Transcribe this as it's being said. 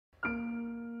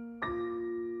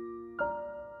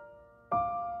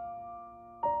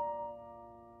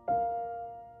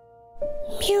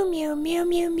Meow meow meow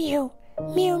meow meow.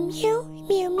 Meow meow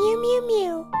meow meow meow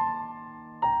meow.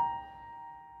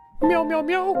 Meow meow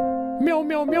meow. Meow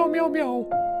meow meow meow meow.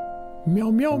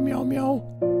 Meow meow meow meow.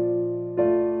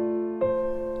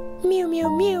 Meow meow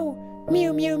meow.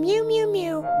 Meow meow meow meow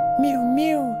meow. Meow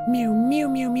meow meow meow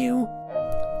meow meow.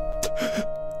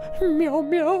 Meow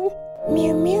meow.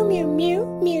 Meow meow meow meow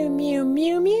meow meow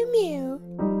meow meow meow.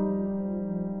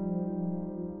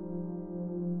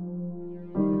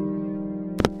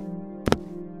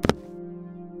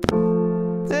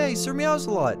 Hey, Sir Meows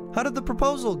A Lot. How did the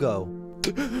proposal go?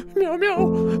 Meow meow.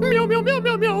 Meow meow meow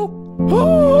meow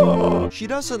meow. She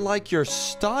doesn't like your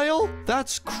style?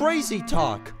 That's crazy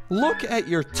talk. Look at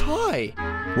your tie.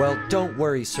 Well, don't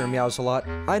worry, Sir Meows A Lot.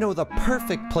 I know the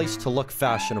perfect place to look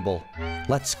fashionable.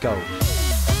 Let's go.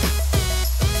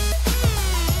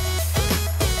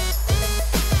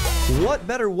 What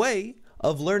better way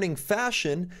of learning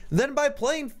fashion than by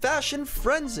playing Fashion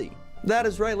Frenzy? That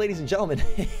is right, ladies and gentlemen.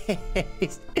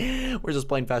 We're just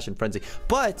playing Fashion Frenzy.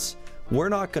 But we're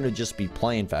not going to just be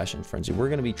playing Fashion Frenzy. We're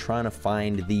going to be trying to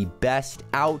find the best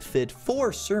outfit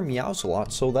for Sir Meows A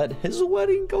Lot so that his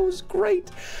wedding goes great.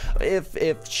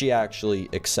 If she actually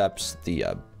accepts the,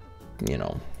 you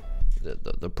know,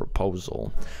 the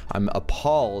proposal. I'm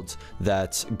appalled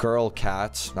that girl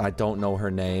cat, I don't know her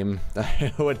name.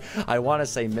 I want to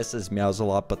say Mrs. Meows A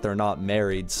Lot, but they're not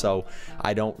married, so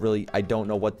I don't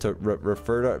know what to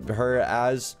refer to her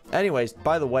as. Anyways,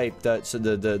 by the way,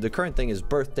 the current thing is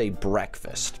birthday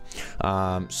breakfast.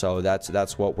 So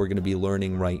that's what we're gonna be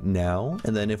learning right now.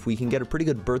 And then if we can get a pretty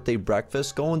good birthday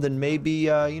breakfast going, then maybe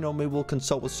you know, maybe we'll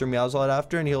consult with Sir Meows A Lot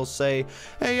after, and he'll say,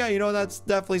 hey, yeah, you know, that's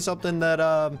definitely something that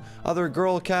other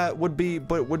girl cat would be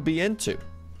into.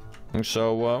 And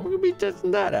so we're gonna be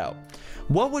testing that out.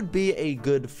 What would be a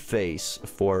good face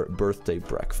for birthday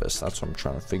breakfast? That's what I'm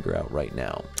trying to figure out right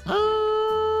now.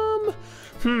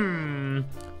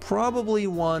 Probably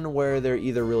one where they're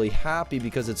either really happy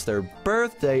because it's their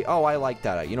birthday. Oh, I like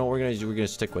that. You know what we're gonna do? We're gonna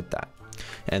stick with that.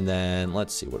 And then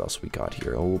let's see what else we got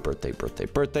here. Oh, birthday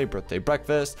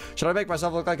breakfast. Should I make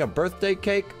myself look like a birthday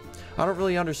cake? I don't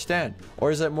really understand.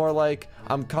 Or is it more like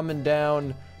I'm coming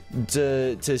down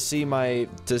to see my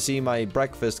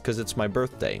breakfast because it's my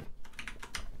birthday?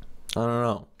 I don't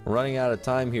know. We're running out of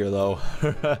time here, though.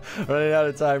 Running out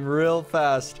of time real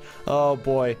fast. Oh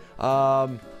boy.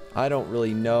 I don't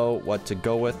really know what to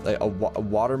go with. A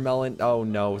watermelon. Oh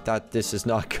no, this is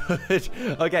not good.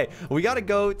 Okay, we gotta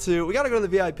go to the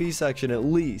VIP section at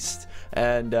least.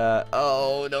 And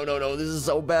oh no, this is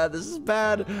so bad. This is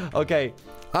bad. Okay,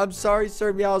 I'm sorry,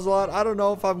 Sir Meows A Lot. I don't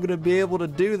know if I'm gonna be able to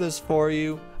do this for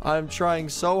you. I'm trying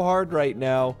so hard right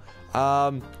now.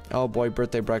 Oh boy,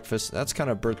 birthday breakfast. That's kind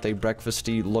of birthday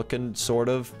breakfasty looking, sort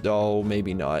of. Oh,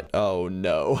 maybe not. Oh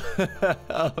no.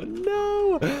 Oh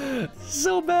no.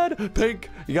 So bad. Pink.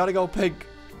 You gotta go pink.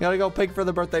 You gotta go pink for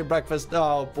the birthday breakfast.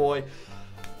 Oh boy.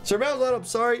 Sir Meows A Lot, I'm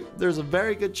sorry. There's a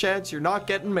very good chance you're not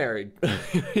getting married.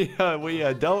 Yeah, we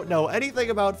don't know anything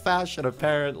about fashion,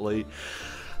 apparently.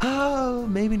 Oh,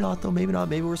 maybe not though. Maybe not.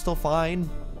 Maybe we're still fine.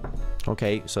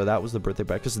 Okay, so that was the birthday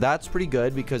breakfast. That's pretty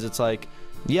good because it's like,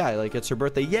 yeah, like it's her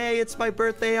birthday. Yay, it's my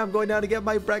birthday. I'm going down to get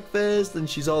my breakfast. And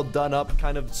she's all done up,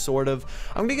 kind of, sort of.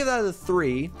 I'm gonna give that a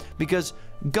 3 because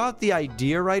got the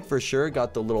idea right for sure.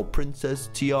 Got the little princess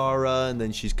tiara and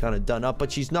then she's kind of done up,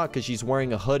 but she's not because she's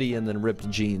wearing a hoodie and then ripped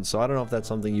jeans. So I don't know if that's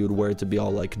something you would wear to be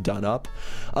all like done up.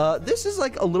 This is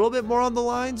like a little bit more on the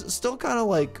lines. Still kind of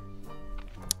like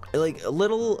a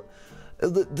little...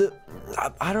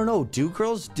 I don't know, do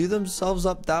girls do themselves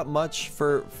up that much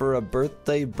for a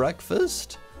birthday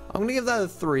breakfast? I'm gonna give that a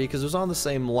 3 because it was on the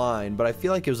same line, but I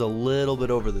feel like it was a little bit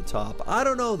over the top. I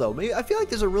don't know though, maybe I feel like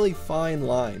there's a really fine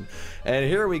line. And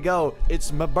here we go,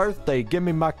 it's my birthday, give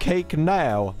me my cake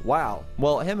now. Wow.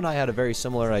 Well, him and I had a very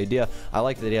similar idea. I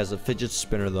like that he has a fidget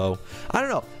spinner though. I don't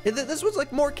know, this was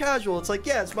like more casual. It's like,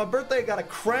 yeah, it's my birthday, I got a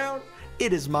crown.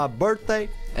 It is my birthday,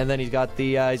 and then he's got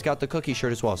the cookie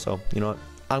shirt as well. So you know what?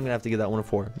 I'm gonna have to give that one a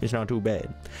 4. It's not too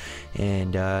bad.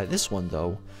 And this one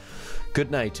though,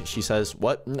 good night. She says,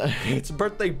 "What? It's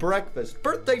birthday breakfast.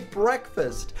 Birthday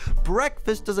breakfast.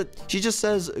 Breakfast doesn't." She just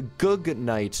says good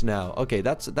night now. Okay,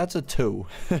 that's a 2.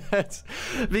 That's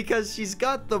because she's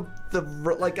got the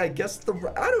like I guess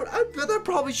that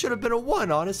probably should have been a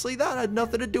 1. Honestly, that had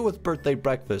nothing to do with birthday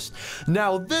breakfast.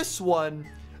 Now this one.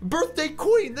 Birthday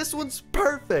queen, this one's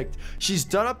perfect. She's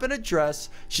done up in a dress,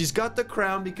 she's got the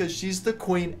crown because she's the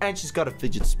queen, and she's got a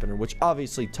fidget spinner, which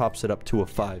obviously tops it up to a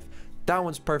 5. That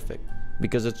one's perfect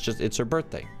because it's her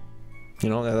birthday. You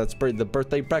know, that's the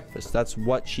birthday breakfast. That's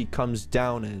what she comes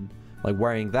down in, like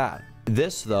wearing that.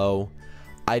 This though,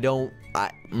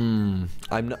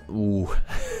 I'm not, ooh.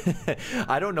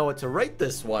 I don't know what to rate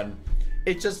this one.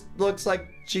 It just looks like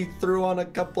she threw on a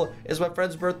couple. It's my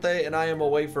friend's birthday and I am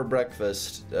away for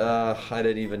breakfast. I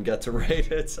didn't even get to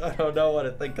rate it, so I don't know what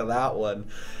to think of that one.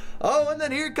 Oh, and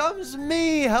then here comes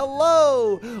me.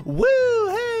 Hello. Woo.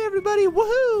 Hey, everybody.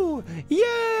 Woohoo.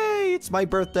 Yay. It's my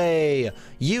birthday.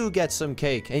 You get some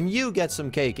cake, and you get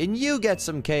some cake, and you get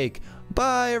some cake.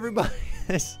 Bye, everybody.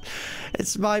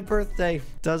 It's my birthday.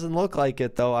 Doesn't look like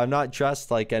it, though. I'm not dressed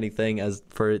like anything as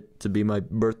for it to be my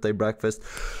birthday breakfast.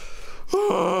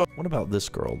 What about this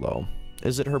girl, though?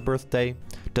 Is it her birthday?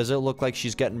 Does it look like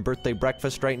she's getting birthday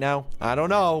breakfast right now? I don't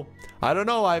know. I don't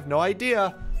know. I have no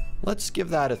idea. Let's give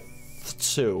that a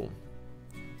 2.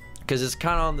 Because it's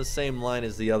kind of on the same line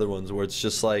as the other ones where it's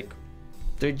just like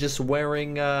they're just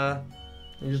wearing and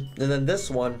then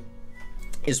this one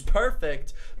is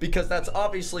perfect because that's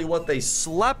obviously what they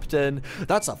slept in.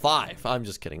 That's a 5. I'm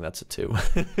just kidding. That's a 2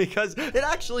 because it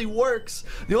actually works.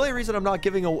 The only reason I'm not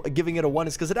giving it a 1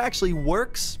 is because it actually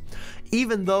works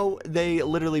even though they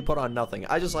literally put on nothing.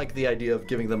 I just like the idea of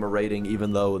giving them a rating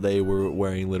even though they were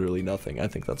wearing literally nothing. I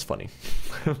think that's funny.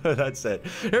 That's it.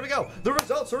 Here we go. The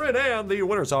results are in and the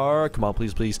winners are, come on,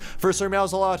 please, please. For Sir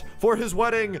Meows A Lot for his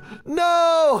wedding.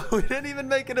 No! We didn't even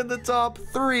make it in the top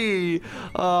 3.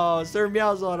 Oh, Sir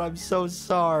Meows A Lot, I'm so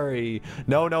sorry.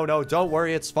 No, no, no, don't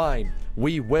worry, it's fine.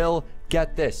 We will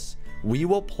get this. We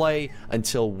will play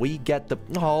until we get the,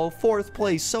 oh, 4th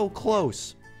place, so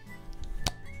close.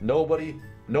 Nobody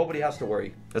has to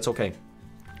worry. That's okay.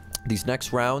 These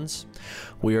next rounds,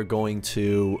 we are going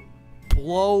to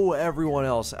blow everyone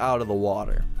else out of the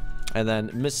water. And then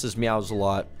Mrs. Meows A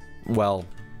Lot, well,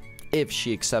 if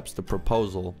she accepts the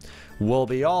proposal, will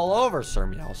be all over Sir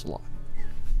Meows A Lot.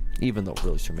 Even though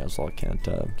really Sir Meows A Lot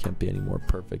can't be any more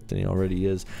perfect than he already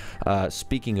is.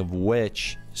 Speaking of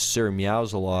which, Sir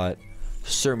Meows A Lot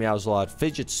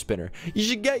fidget spinner. You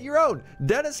should get your own.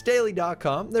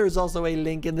 DenisDaily.com. There is also a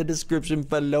link in the description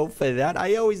below for that.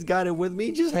 I always got it with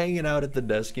me, just hanging out at the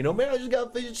desk. You know, man, I just got a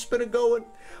fidget spinner going.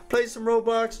 Play some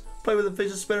Roblox. Play with a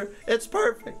fidget spinner. It's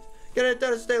perfect. Get it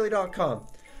at DenisDaily.com.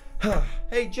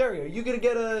 Hey, Jerry, are you gonna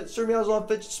get a Sir Meows A Lot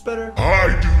fidget spinner?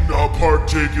 I do not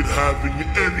partake in having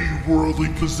any worldly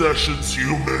possessions,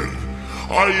 human.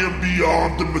 I am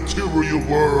beyond the material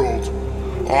world.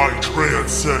 I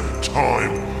transcend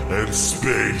time and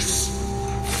space.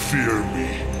 Fear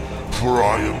me, for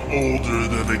I am older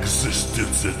than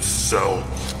existence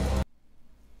itself.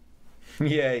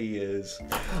 Yeah, he is.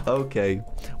 Okay.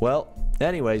 Well,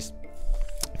 anyways,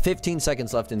 15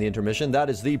 seconds left in the intermission. That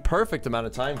is the perfect amount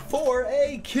of time for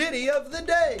a kitty of the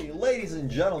day. Ladies and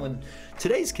gentlemen,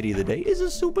 today's kitty of the day is a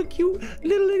super cute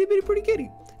little itty bitty pretty kitty.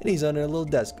 And he's under a little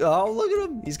desk. Oh, look at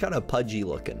him. He's kind of pudgy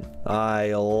looking.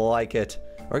 I like it.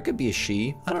 Or it could be a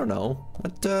she. I don't know.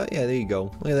 But, yeah, there you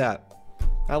go. Look at that.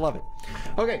 I love it.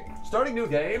 Okay, starting new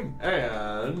game.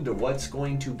 And what's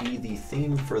going to be the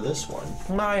theme for this one?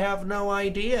 I have no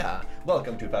idea.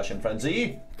 Welcome to Fashion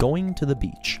Frenzy. Going to the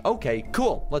beach. Okay,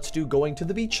 cool. Let's do going to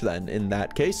the beach then, in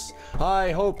that case.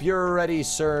 I hope you're ready,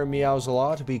 Sir Meows A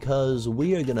Lot, because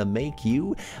we are gonna make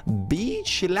you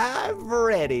beach live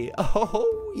ready.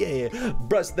 Oh, yeah.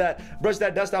 Brush that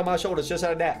dust out my shoulders just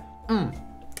like that.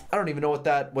 I don't even know what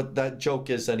that joke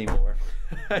is anymore.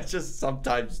 I just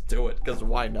sometimes do it, because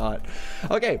why not?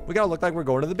 Okay, we gotta look like we're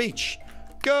going to the beach.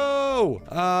 Go!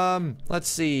 Let's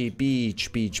see.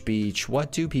 Beach, beach, beach.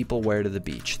 What do people wear to the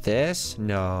beach? This?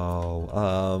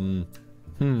 No.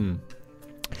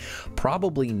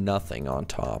 Probably nothing on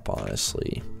top,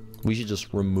 honestly. We should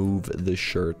just remove the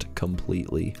shirt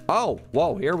completely. Oh,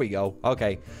 whoa, here we go.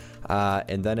 Okay.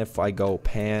 And then if I go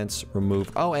pants,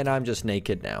 remove. Oh, and I'm just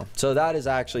naked now. So that is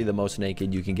actually the most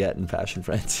naked you can get in Fashion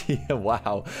Frenzy.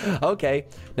 Wow. Okay.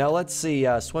 Now let's see.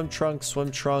 Swim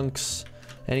trunks,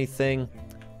 anything.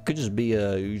 Could just be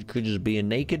a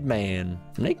naked man.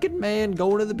 Naked man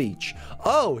going to the beach.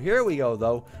 Oh, here we go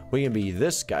though. We can be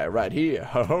this guy right here.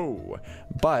 Ho ho.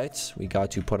 But we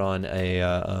got to put on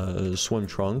a swim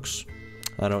trunks.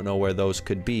 I don't know where those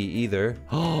could be either.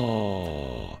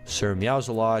 Oh, Sir Meows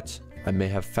A Lot. I may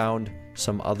have found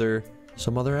some other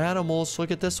animals.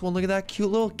 Look at this one. Look at that cute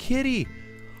little kitty.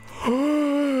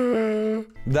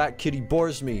 That kitty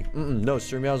bores me. No,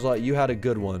 Sir Meows A Lot, you had a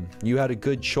good one. You had a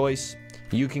good choice.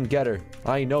 You can get her.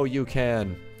 I know you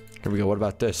can. Here we go. What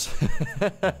about this?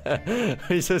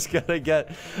 He's just gonna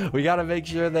get. We gotta make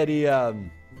sure that he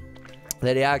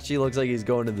actually looks like he's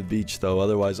going to the beach, though.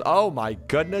 Otherwise, oh my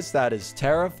goodness, that is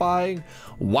terrifying.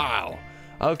 Wow.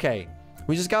 Okay,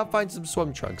 we just gotta find some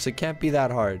swim trunks. It can't be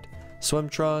that hard. Swim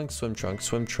trunks, swim trunks,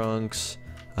 swim trunks.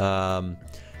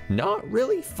 not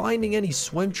really finding any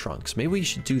swim trunks. Maybe we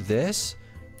should do this.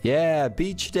 Yeah,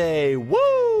 beach day.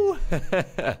 Woo!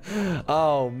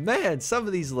 Oh, man, some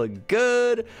of these look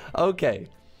good. Okay,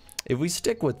 if we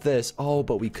stick with this. Oh,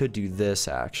 but we could do this,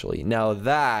 actually. Now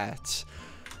that,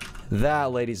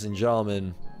 ladies and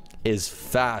gentlemen, is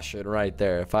fashion right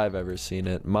there, if I've ever seen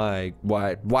it.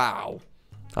 Wow.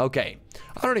 Okay,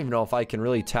 I don't even know if I can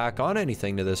really tack on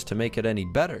anything to this to make it any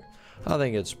better. I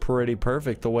think it's pretty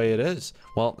perfect the way it is.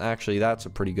 Well, actually, that's a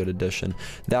pretty good addition.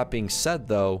 That being said,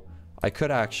 though, I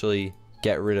could actually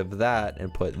get rid of that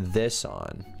and put this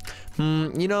on.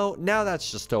 You know, now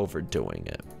that's just overdoing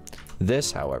it.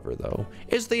 This, however, though,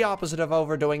 is the opposite of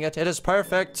overdoing it. It is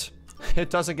perfect. It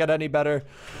doesn't get any better.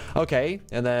 Okay,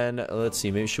 and then let's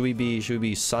see. Maybe should we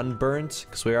be sunburnt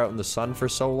because we were out in the sun for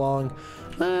so long?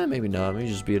 Maybe not. Maybe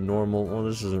just be a normal. Well,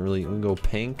 this isn't really. We can go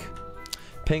pink.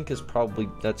 Pink is probably,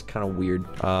 that's kind of weird.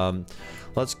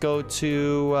 Let's go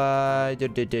to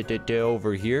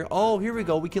over here. Oh, here we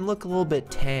go. We can look a little bit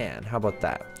tan. How about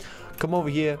that? Come over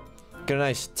here. Get a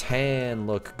nice tan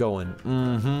look going.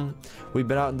 We've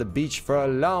been out on the beach for a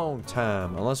long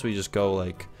time. Unless we just go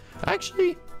like,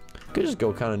 actually, could just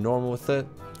go kind of normal with it.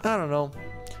 I don't know.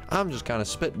 I'm just kind of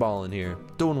spitballing here,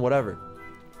 doing whatever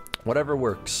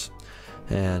works.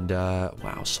 And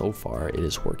wow, so far it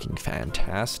is working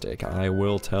fantastic, I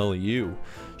will tell you.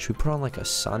 Should we put on like a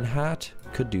sun hat?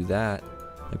 Could do that,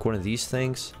 like one of these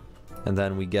things. And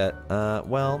then we get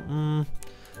well, I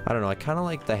don't know, I kind of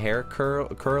like the hair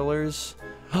curlers.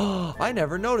 Oh, I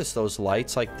never noticed those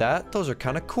lights like that. Those are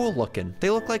kind of cool looking. They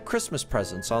look like Christmas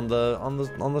presents on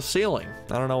the ceiling.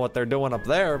 I don't know what they're doing up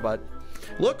there, but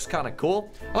looks kind of cool.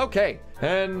 Okay,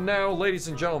 and now, ladies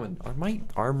and gentlemen, are my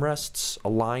armrests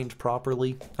aligned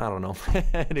properly? I don't know.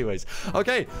 Anyways,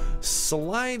 okay,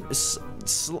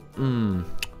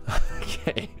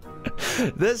 okay.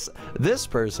 This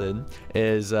person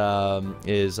is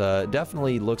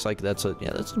definitely looks like that's a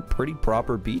pretty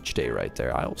proper beach day right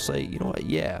there. I will say, you know what?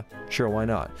 Yeah, sure, why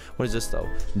not? What is this though?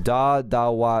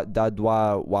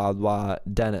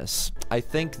 Denis. I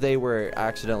think they were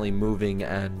accidentally moving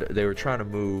and they were trying to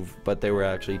move, but they were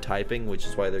actually typing, which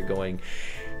is why they're going.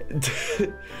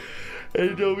 This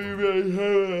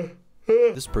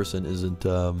person isn't.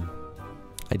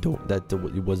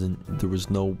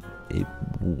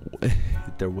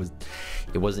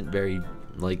 It wasn't very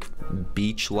like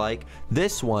beach-like.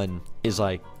 This one is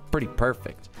like pretty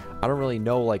perfect. I don't really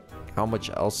know like how much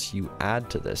else you add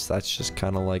to this. That's just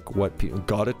kind of like what people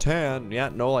got a tan. Yeah,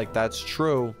 no, like that's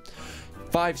true.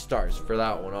 5 stars for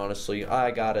that one, honestly.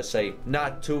 I gotta say,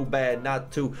 not too bad,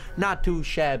 not too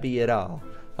shabby at all.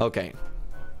 Okay.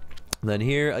 Then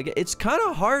here again, it's kind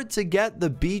of hard to get the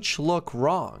beach look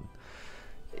wrong.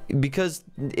 Because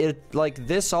it like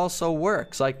this also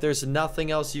works. Like there's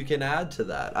nothing else you can add to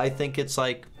that. I think it's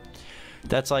like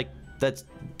that's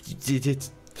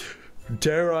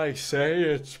dare I say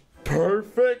it's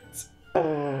perfect.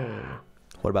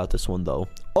 What about this one though?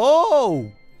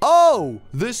 Oh,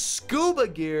 this scuba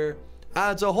gear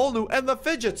adds a whole new, and the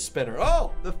fidget spinner.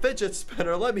 Oh, the fidget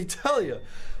spinner, let me tell you.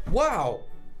 Wow.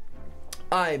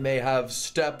 I may have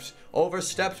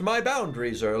overstepped my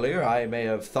boundaries earlier. I may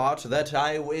have thought that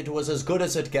it was as good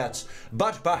as it gets,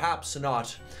 but perhaps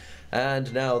not.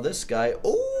 And now this guy,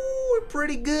 oh,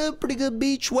 pretty good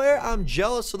beach wear. I'm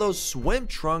jealous of those swim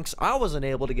trunks. I wasn't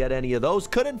able to get any of those,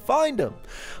 couldn't find them.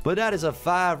 But that is a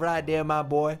 5 right there, my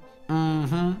boy.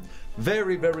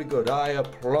 Very, very good. I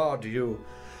applaud you.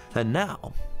 And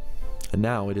now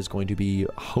it is going to be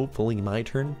hopefully my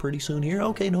turn pretty soon here.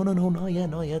 Okay, no, not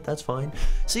yet, that's fine.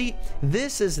 See,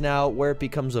 this is now where it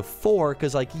becomes a 4,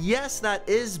 because like, yes, that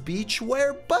is beach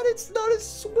wear, but it's not a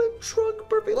swim trunk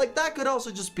perfect. Like, that could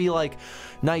also just be like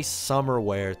nice summer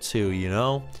wear too, you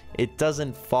know? It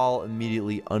doesn't fall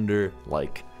immediately under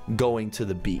like going to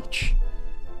the beach.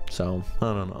 So,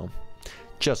 I don't know.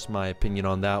 Just my opinion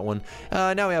on that one.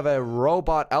 Now we have a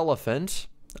robot elephant.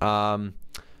 Was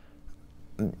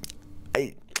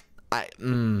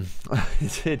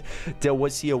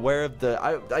he aware of the?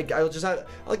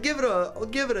 I'll give it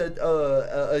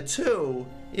a 2.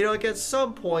 You know, it gets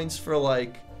some points for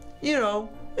like, you know,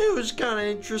 it was kind of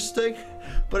interesting,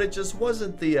 but it just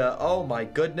wasn't the. Oh my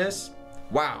goodness!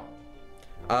 Wow.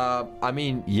 I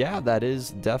mean, yeah, that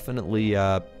is definitely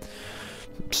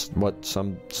what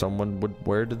someone would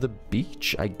wear to the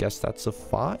beach. I guess that's a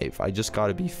 5. I just got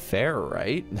to be fair,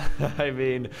 right? I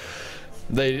mean.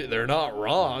 They're not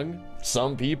wrong.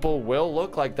 Some people will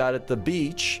look like that at the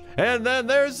beach. And then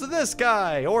there's this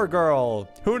guy or girl.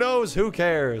 Who knows? Who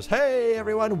cares? Hey,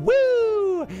 everyone.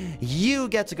 Woo! You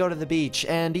get to go to the beach,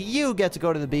 and you get to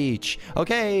go to the beach.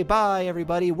 Okay, bye,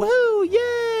 everybody. Woo!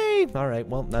 Yay! Yay! All right,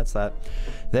 well, that's that.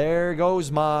 There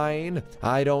goes mine.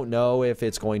 I don't know if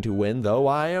it's going to win, though.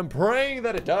 I am praying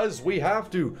that it does. We have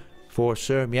to. For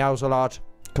Sir Meows A Lot.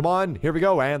 Come on, here we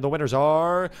go. And the winners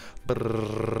are...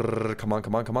 Come on,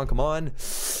 come on, come on, come on.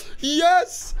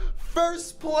 Yes!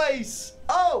 First place!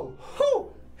 Oh!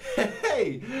 Whew.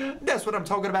 Hey! That's what I'm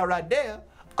talking about right there.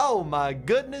 Oh my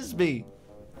goodness me.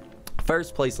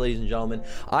 First place, ladies and gentlemen.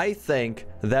 I think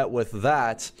that with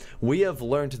that, we have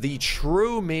learned the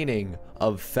true meaning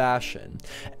of fashion.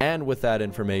 And with that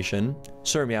information,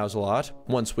 Sir Meows A Lot,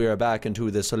 once we are back into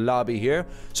this lobby here,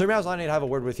 Sir Meows, I need to have a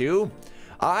word with you.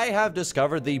 I have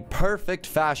discovered the perfect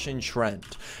fashion trend.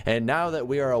 And now that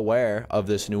we are aware of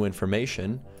this new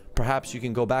information, perhaps you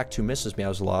can go back to Mrs.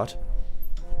 Meows A Lot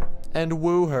and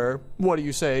woo her. What do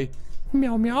you say?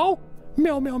 Meow meow.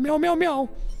 Meow meow meow meow meow.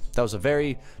 That was a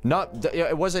very,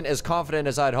 it wasn't as confident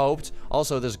as I'd hoped.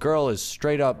 Also, this girl is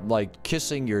straight up like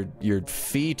kissing your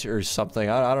feet or something.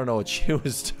 I don't know what she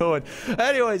was doing.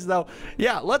 Anyways, though,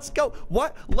 yeah, let's go.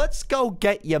 Let's go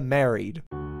get you married.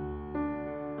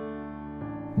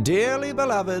 Dearly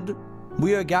beloved,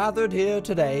 we are gathered here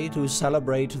today to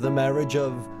celebrate the marriage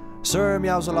of Sir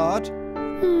Meows A Lot.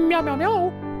 Meow meow meow.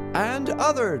 And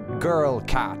other girl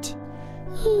cat.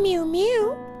 Mew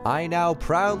mew. I now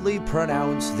proudly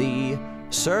pronounce thee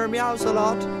Sir Meows A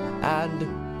Lot and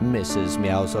Mrs.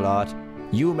 Meows A Lot.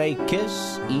 You may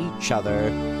kiss each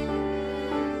other.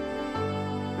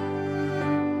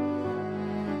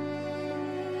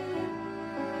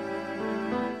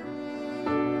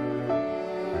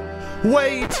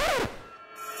 Wait!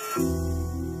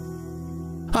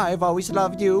 I've always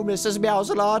loved you, Mrs. Meows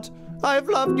A Lot. I've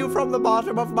loved you from the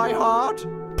bottom of my heart.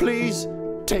 Please,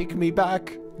 take me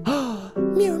back.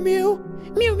 Mew mew.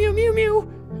 Mew mew mew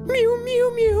mew. Mew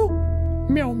mew mew.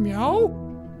 Meow meow.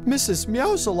 Mrs.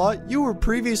 Meows A Lot, you were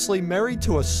previously married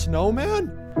to a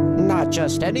snowman? Not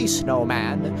just any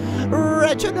snowman.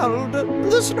 Reginald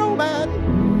the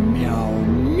snowman.